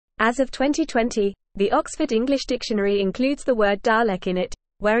As of 2020, the Oxford English Dictionary includes the word Dalek in it,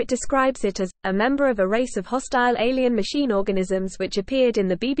 where it describes it as a member of a race of hostile alien machine organisms which appeared in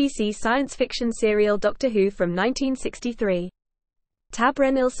the BBC science fiction serial Doctor Who from 1963.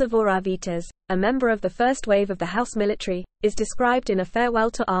 Tabren Ilsavoravitas, a member of the first wave of the House military, is described in A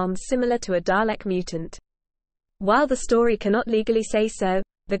Farewell to Arms similar to a Dalek mutant. While the story cannot legally say so,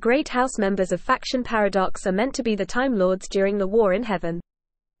 the Great House members of Faction Paradox are meant to be the Time Lords during the War in Heaven.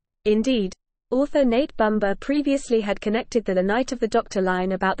 Indeed, author Nate Bumber previously had connected the Night of the Doctor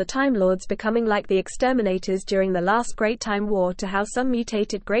line about the Time Lords becoming like the Exterminators during the last Great Time War to how some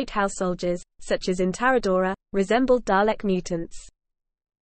mutated Great House soldiers, such as in Taradora, resembled Dalek mutants.